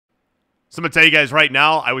So I'm going to tell you guys right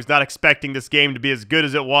now, I was not expecting this game to be as good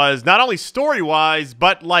as it was. Not only story-wise,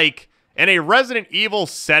 but like in a Resident Evil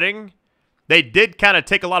setting, they did kind of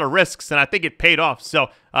take a lot of risks, and I think it paid off. So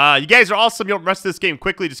you guys are awesome. You know, the rest of this game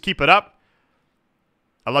quickly. Just keep it up.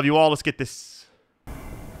 I love you all. Let's get this.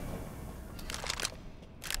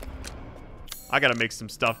 I got to make some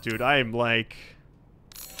stuff, dude. I am like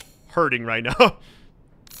hurting right now.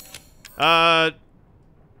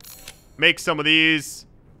 Make some of these.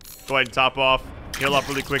 Go ahead and top off. Heal up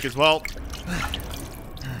really quick as well.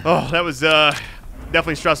 Oh, that was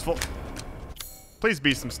definitely stressful. Please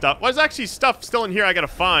be some stuff. Well, there's actually stuff still in here I gotta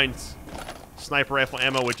find. Sniper rifle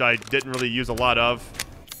ammo, which I didn't really use a lot of.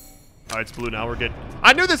 Alright, it's blue now. We're good.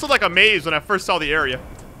 I knew this looked like a maze when I first saw the area.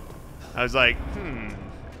 I was like,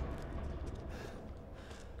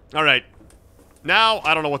 Alright. Now,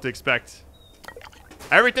 I don't know what to expect.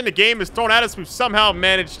 Everything the game is thrown at us, we've somehow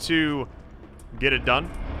managed to get it done,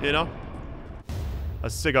 you know? A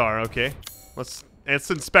cigar, okay. Let's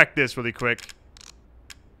inspect this really quick.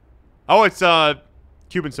 Oh, it's a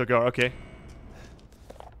Cuban cigar, okay.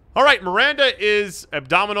 Alright, Miranda is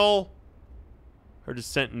abdominal. Her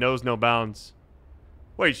descent knows no bounds.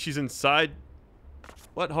 Wait, she's inside?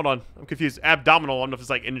 What? Hold on. I'm confused. Abdominal, I don't know if it's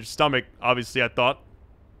like in your stomach, obviously, I thought.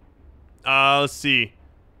 Let's see.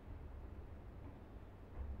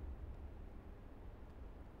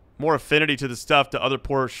 More affinity to the stuff to other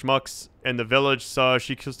poor schmucks in the village, so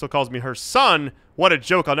she still calls me her son. What a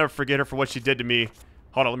joke. I'll never forget her for what she did to me.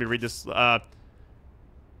 Hold on, let me read this.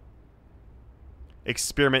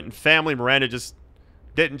 Experiment in family. Miranda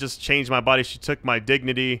didn't just change my body, she took my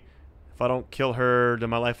dignity. If I don't kill her,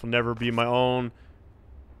 then my life will never be my own.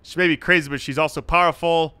 She may be crazy, but she's also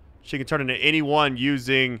powerful. She can turn into anyone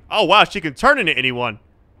using... Oh, wow, she can turn into anyone.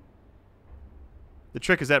 The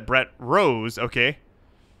trick is that Brett Rose, okay.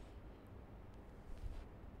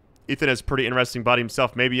 Ethan has a pretty interesting body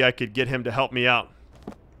himself. Maybe I could get him to help me out.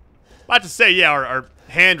 About to say, yeah, our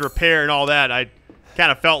hand repair and all that. I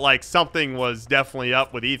kind of felt like something was definitely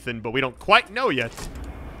up with Ethan, but we don't quite know yet.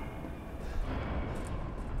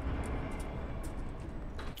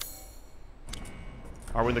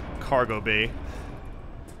 Are we in the cargo bay?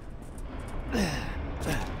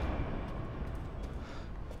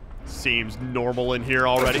 Seems normal in here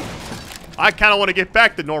already. I kind of want to get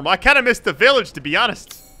back to normal. I kind of missed the village, to be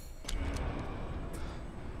honest.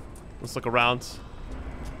 Let's look around.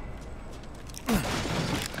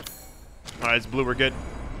 Alright, it's blue. We're good.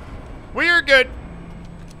 We're good.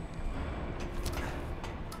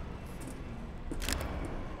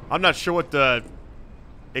 I'm not sure what to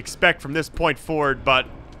expect from this point forward, but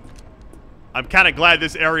I'm kind of glad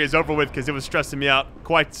this area is over with because it was stressing me out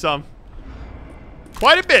quite a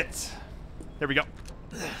bit. There we go.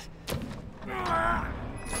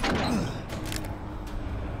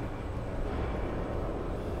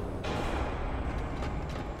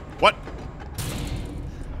 What?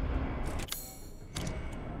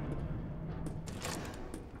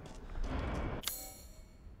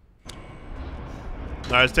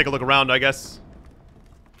 Alright, let's take a look around, I guess.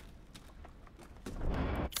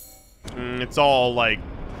 It's all like...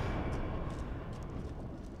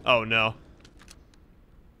 Oh, no.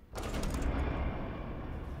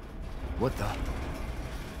 What the...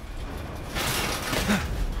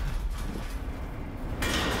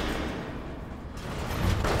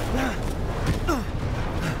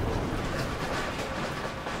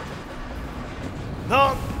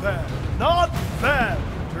 Not bad. Not bad,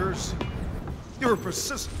 Hunters. You were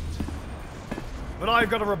persistent. But I've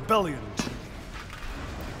got a rebellion.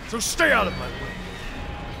 So stay out of my way.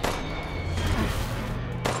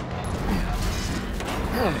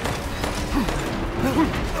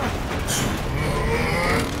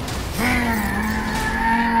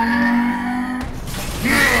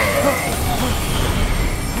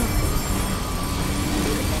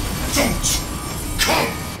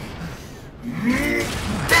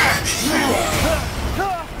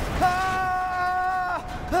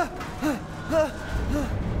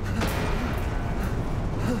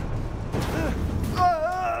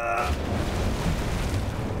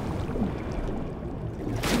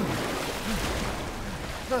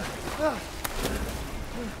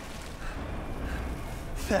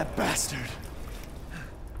 That bastard.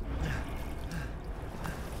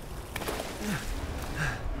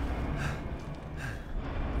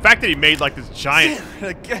 The fact that he made like this giant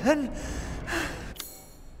Again?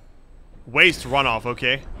 waste runoff,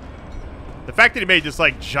 okay. The fact that he made this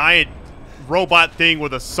like giant robot thing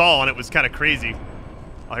with a saw on it was kind of crazy.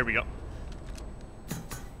 Oh, here we go.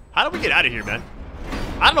 How do we get out of here, man?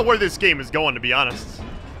 I don't know where this game is going, to be honest.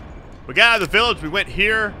 We got out of the village, we went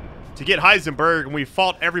here to get Heisenberg, and we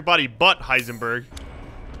fought everybody but Heisenberg.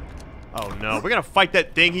 Oh no, we're gonna fight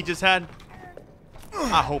that thing he just had?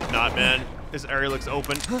 I hope not, man. This area looks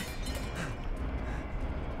open.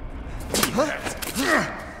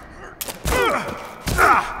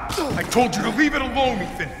 I told you to leave it alone,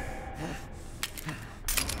 Ethan.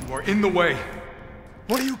 You are in the way.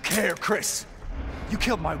 What do you care, Chris? You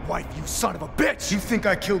killed my wife, you son of a bitch! You think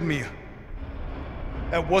I killed Mia?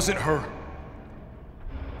 That wasn't her.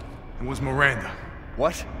 It was Miranda.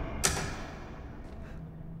 What?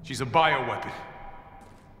 She's a bioweapon.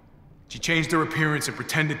 She changed her appearance and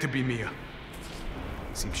pretended to be Mia.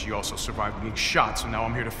 Seems she also survived being shot, so now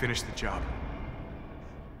I'm here to finish the job.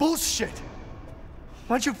 Bullshit!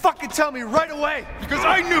 Why don't you fucking tell me right away? Because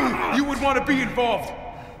I knew you would want to be involved.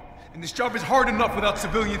 And this job is hard enough without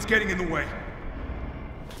civilians getting in the way.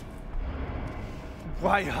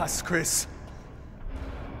 Why us, Chris?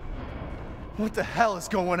 What the hell is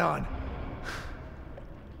going on?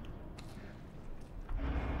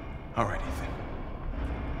 All right, Ethan.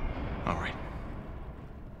 All right.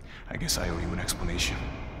 I guess I owe you an explanation.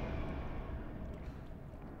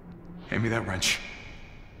 Hand me that wrench.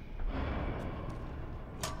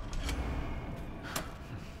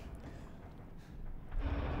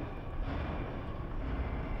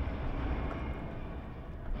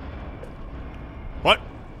 What?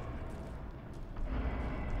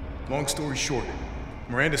 Long story short,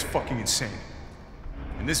 Miranda's fucking insane.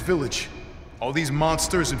 In this village, all these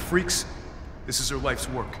monsters and freaks, this is her life's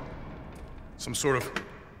work. Some sort of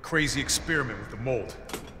crazy experiment with the mold.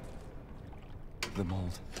 The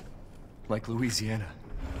mold. Like Louisiana.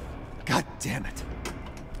 God damn it.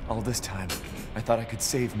 All this time, I thought I could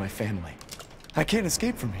save my family. I can't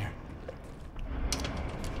escape from here.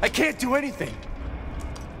 I can't do anything!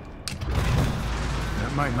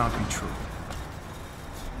 That might not be true.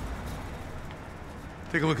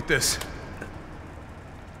 Take a look at this.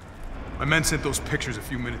 My men sent those pictures a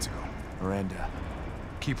few minutes ago. Miranda.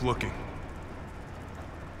 Keep looking.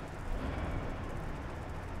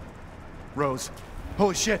 Rose.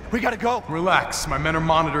 Holy shit, we gotta go! Relax, my men are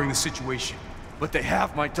monitoring the situation. But they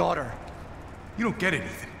have my daughter. You don't get it,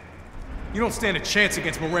 Ethan. You don't stand a chance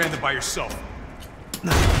against Miranda by yourself.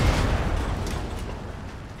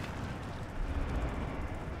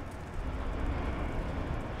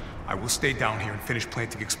 I will stay down here and finish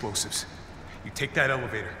planting explosives. You take that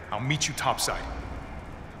elevator, I'll meet you topside.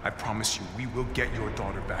 I promise you, we will get your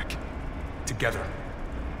daughter back. Together.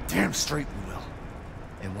 Damn straight we will.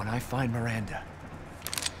 And when I find Miranda,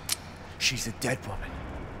 she's a dead woman.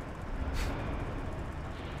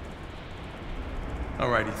 All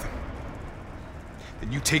right, Ethan.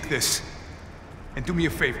 Then you take this, and do me a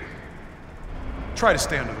favor. Try to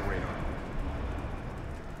stay under the radar.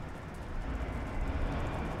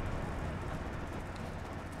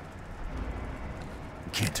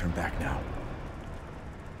 We can't turn back now.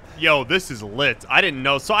 Yo, this is lit. I didn't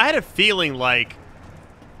know. So I had a feeling like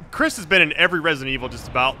Chris has been in every Resident Evil just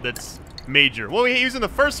about that's major. Well, he was in the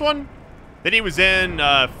first one. Then he was in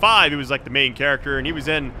 5. He was like the main character. And he was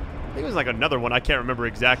in, I think it was like another one. I can't remember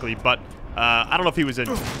exactly. But I don't know if he was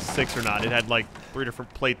in 6 or not. It had like 3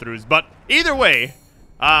 different playthroughs. But either way,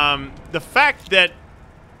 the fact that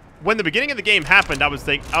when the beginning of the game happened, I was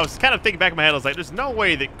kind of thinking back in my head. I was like, there's no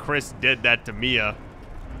way that Chris did that to Mia.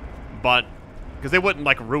 But because they wouldn't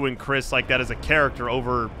like ruin Chris like that as a character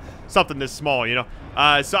over something this small, you know.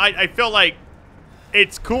 So I feel like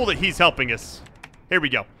it's cool that he's helping us. Here we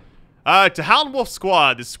go. To Hound Wolf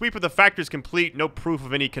Squad, the sweep of the factor is complete. No proof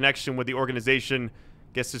of any connection with the organization.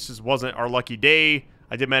 Guess this just wasn't our lucky day.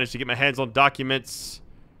 I did manage to get my hands on documents.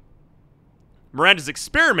 Miranda's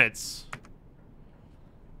experiments.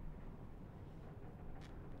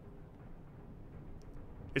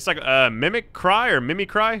 It's like a mimicry or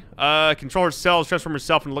mimicry. Control her cells, transform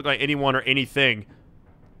herself, and look like anyone or anything.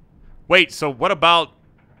 Wait, so what about...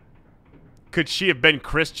 Could she have been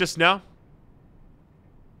Chris just now?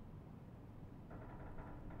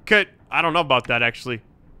 I don't know about that, actually.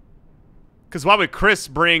 Because why would Chris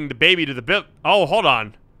bring the baby to the bit? Oh, hold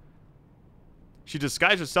on. She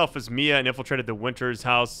disguised herself as Mia and infiltrated the Winters'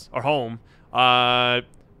 house, or home.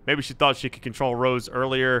 Maybe she thought she could control Rose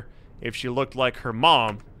earlier if she looked like her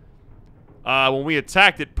mom. When we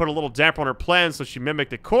attacked, it put a little damper on her plans, so she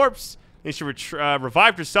mimicked the corpse. Then she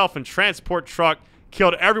revived herself in transport truck,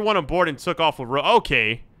 killed everyone on board, and took off with Rose.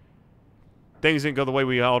 Okay. Things didn't go the way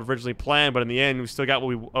we all originally planned, but in the end, we still got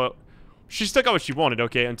what we... she still got what she wanted,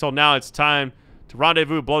 okay? Until now, it's time to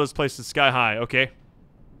rendezvous, blow this place to sky high, okay?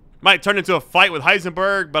 Might turn into a fight with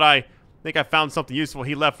Heisenberg, but I think I found something useful.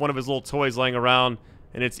 He left one of his little toys laying around,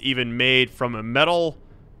 and it's even made from a metal.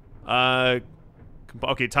 Could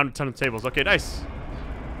Okay, time to turn the tables. Okay, nice.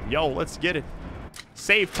 Yo, let's get it.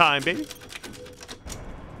 Save time, baby.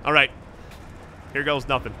 All right. Here goes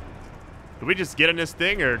nothing. Do we just get in this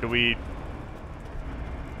thing, or do we...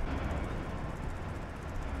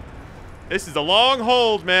 This is a long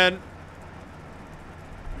hold, man.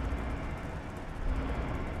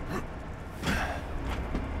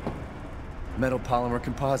 Metal polymer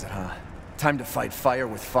composite, huh? Time to fight fire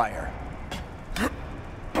with fire.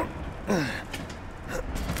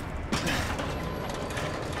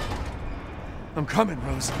 I'm coming,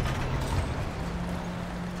 Rose.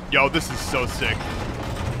 Yo, this is so sick.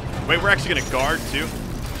 Wait, we're actually gonna guard, too?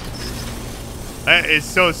 That is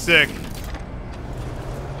so sick.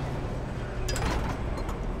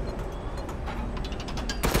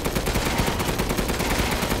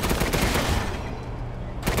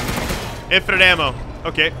 Infinite ammo.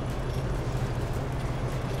 Okay.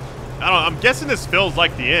 I don't know. I'm guessing this feels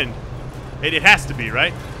like the end. It has to be,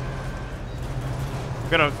 right?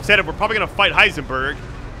 We're probably gonna fight Heisenberg.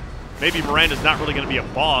 Maybe Miranda's not really gonna be a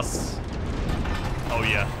boss. Oh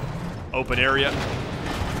yeah. Open area.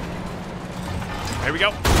 Here we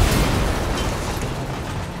go.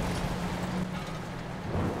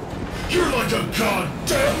 You're like a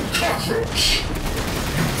goddamn cockroach! You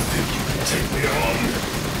think you can take me on?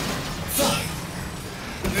 Fine.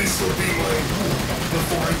 This will be my rule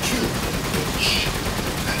before I kill the bitch.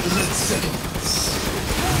 Let's settle this.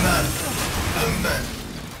 Man, a man.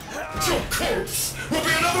 Your corpse will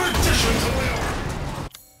be another addition to my arm.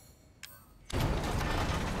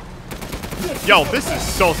 Yo, this is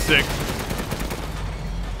so sick.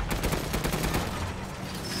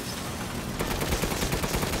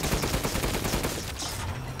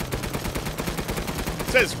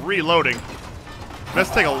 It says reloading. Let's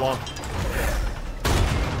take a long.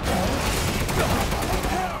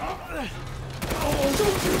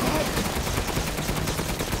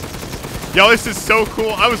 Yo, this is so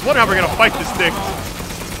cool. I was wondering how we're gonna fight this thing.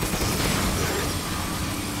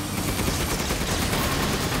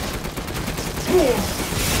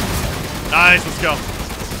 Nice, let's go.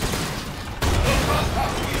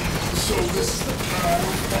 So this is the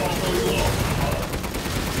path all along.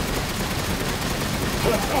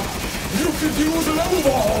 You could use an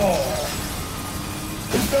overhaul.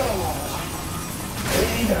 Bela.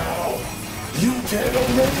 Hey now. You dead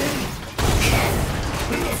already?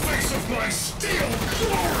 In the face of my steel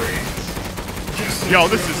glory! Yo,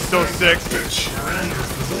 this is so sick. Bitch, Miranda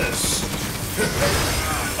for this.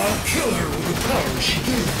 I'll kill her with the power she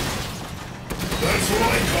gave me. That's what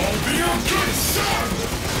I call being a good son!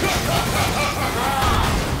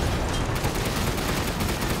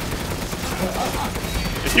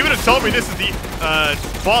 If you would have told me this is the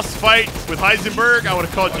boss fight with Heisenberg, I would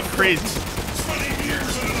have called you crazy. 20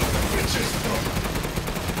 years and enough bitches.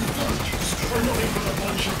 We're nothing but a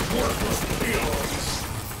bunch of worthless peons.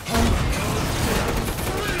 I'm a goddamn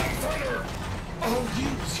freedom fighter. I'll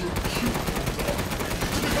use your cute bulldog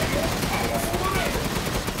to become more powerful than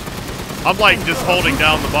ever. I'm like just holding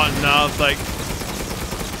down the button now. It's like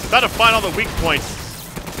gotta find all the weak points.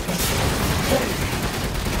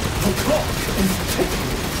 The clock is ticking.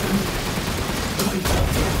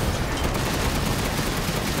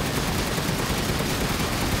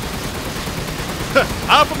 I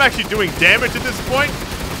don't know if I'm actually doing damage at this point.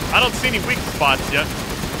 I don't see any weak spots yet.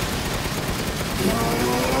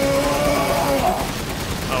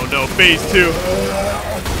 Oh no, phase 2.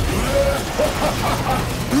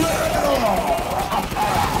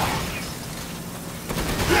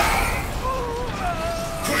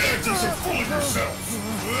 Creators are full of yourself.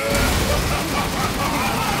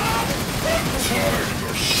 I'm tired of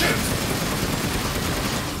your shit.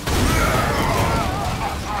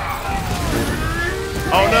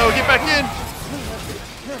 Oh no, get back in!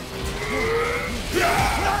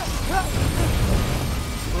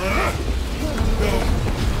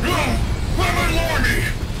 Why my lordy?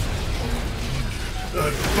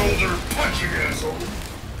 That boulder punching asshole.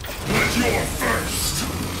 But you're first.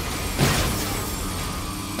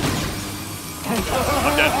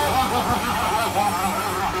 I'm dead.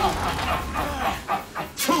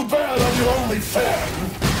 Too bad I'm your only fan.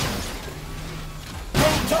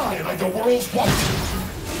 Don't die like the world's watching.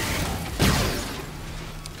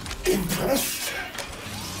 Impressed?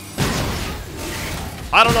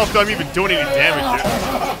 I don't know if I'm even doing any damage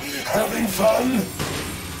here. Having fun?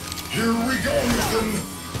 Here we go, Ethan.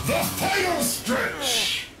 The final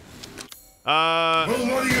stretch. Well,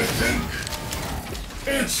 what do you think?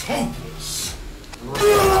 It's hopeless.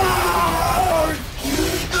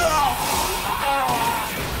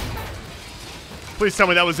 Please tell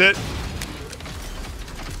me that was it.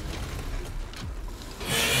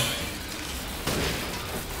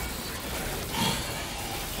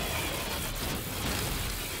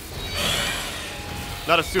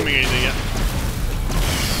 Not assuming anything yet.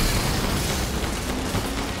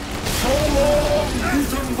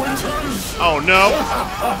 Oh no!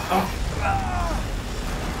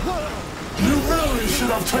 You really should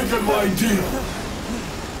have taken my deal.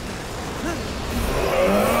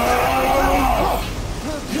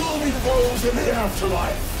 You'll meet Rose in the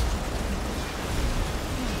afterlife.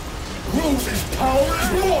 Rose's power is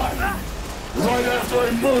one. Right after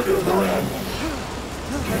I murder Miranda.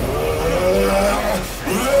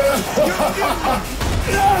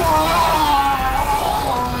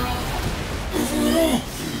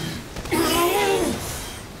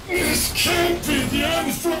 This can't be the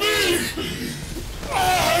end for me!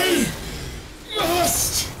 I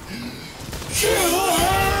must kill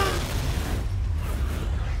her!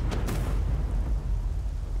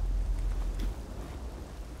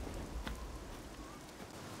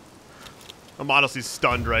 I'm honestly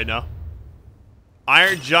stunned right now.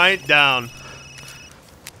 Iron Giant down.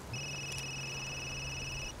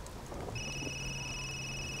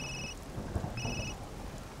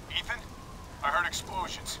 Ethan? I heard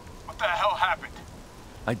explosions. What the hell happened?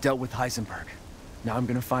 I dealt with Heisenberg. Now I'm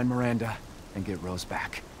gonna find Miranda and get Rose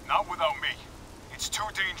back. Not without me. It's too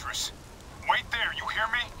dangerous. Wait there, you hear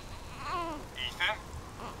me? Ethan?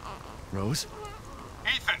 Rose?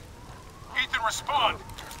 Ethan! Ethan, respond!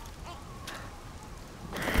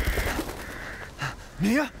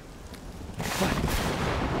 Mia?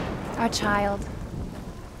 Our child.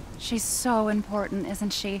 She's so important,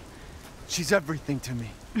 isn't she? She's everything to me.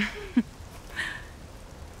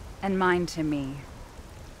 And mine to me.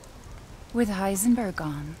 With Heisenberg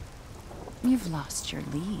gone, you've lost your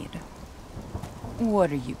lead.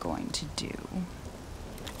 What are you going to do?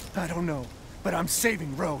 I don't know, but I'm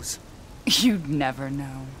saving Rose. You'd never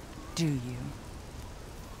know, do you?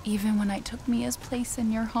 Even when I took Mia's place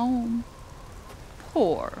in your home.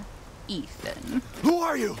 Poor Ethan. Who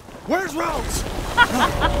are you? Where's Rose?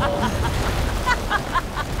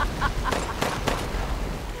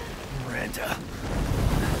 Miranda.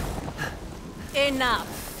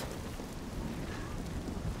 Enough.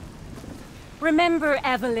 Remember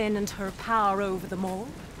Evelyn and her power over them all?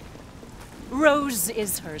 Rose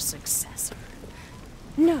is her successor.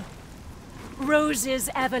 No. Rose is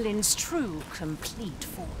Evelyn's true, complete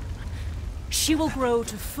form. She will grow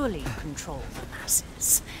to fully control the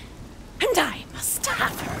masses. And I must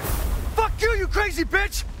have her. Fuck you, you crazy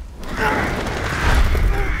bitch!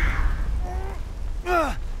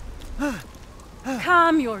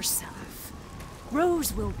 Calm yourself.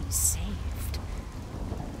 Rose will be saved.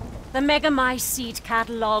 The Megamycete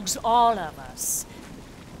catalogs all of us.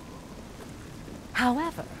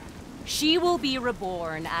 However, she will be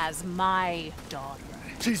reborn as my daughter.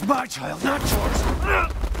 She's my child, not yours.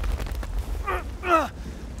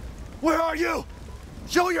 Where are you?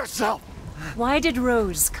 Show yourself! Why did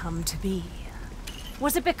Rose come to be?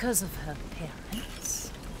 Was it because of her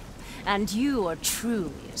parents? And you are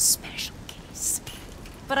truly a special case.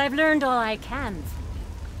 But I've learned all I can from you.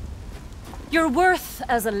 Your worth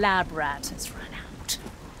as a lab rat has run out.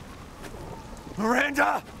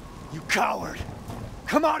 Miranda! You coward!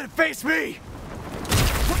 Come out and face me!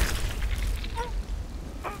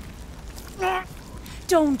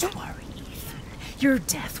 Don't worry, Ethan. Your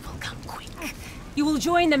death will come quick. You will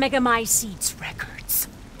join the Megamycete's records.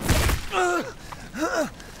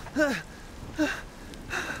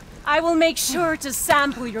 I will make sure to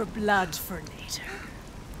sample your blood for later.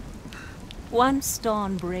 Once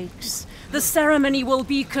dawn breaks, the ceremony will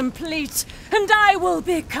be complete, and I will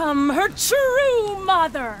become her true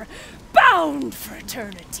mother, bound for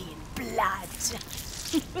eternity in blood.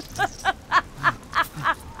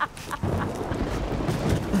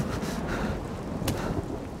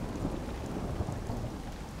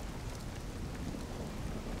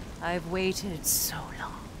 I've waited so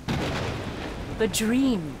long. But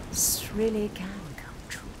dreams really can come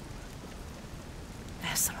true.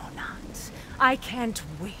 Vessel or not, I can't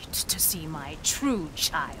wait to see my true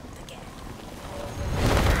child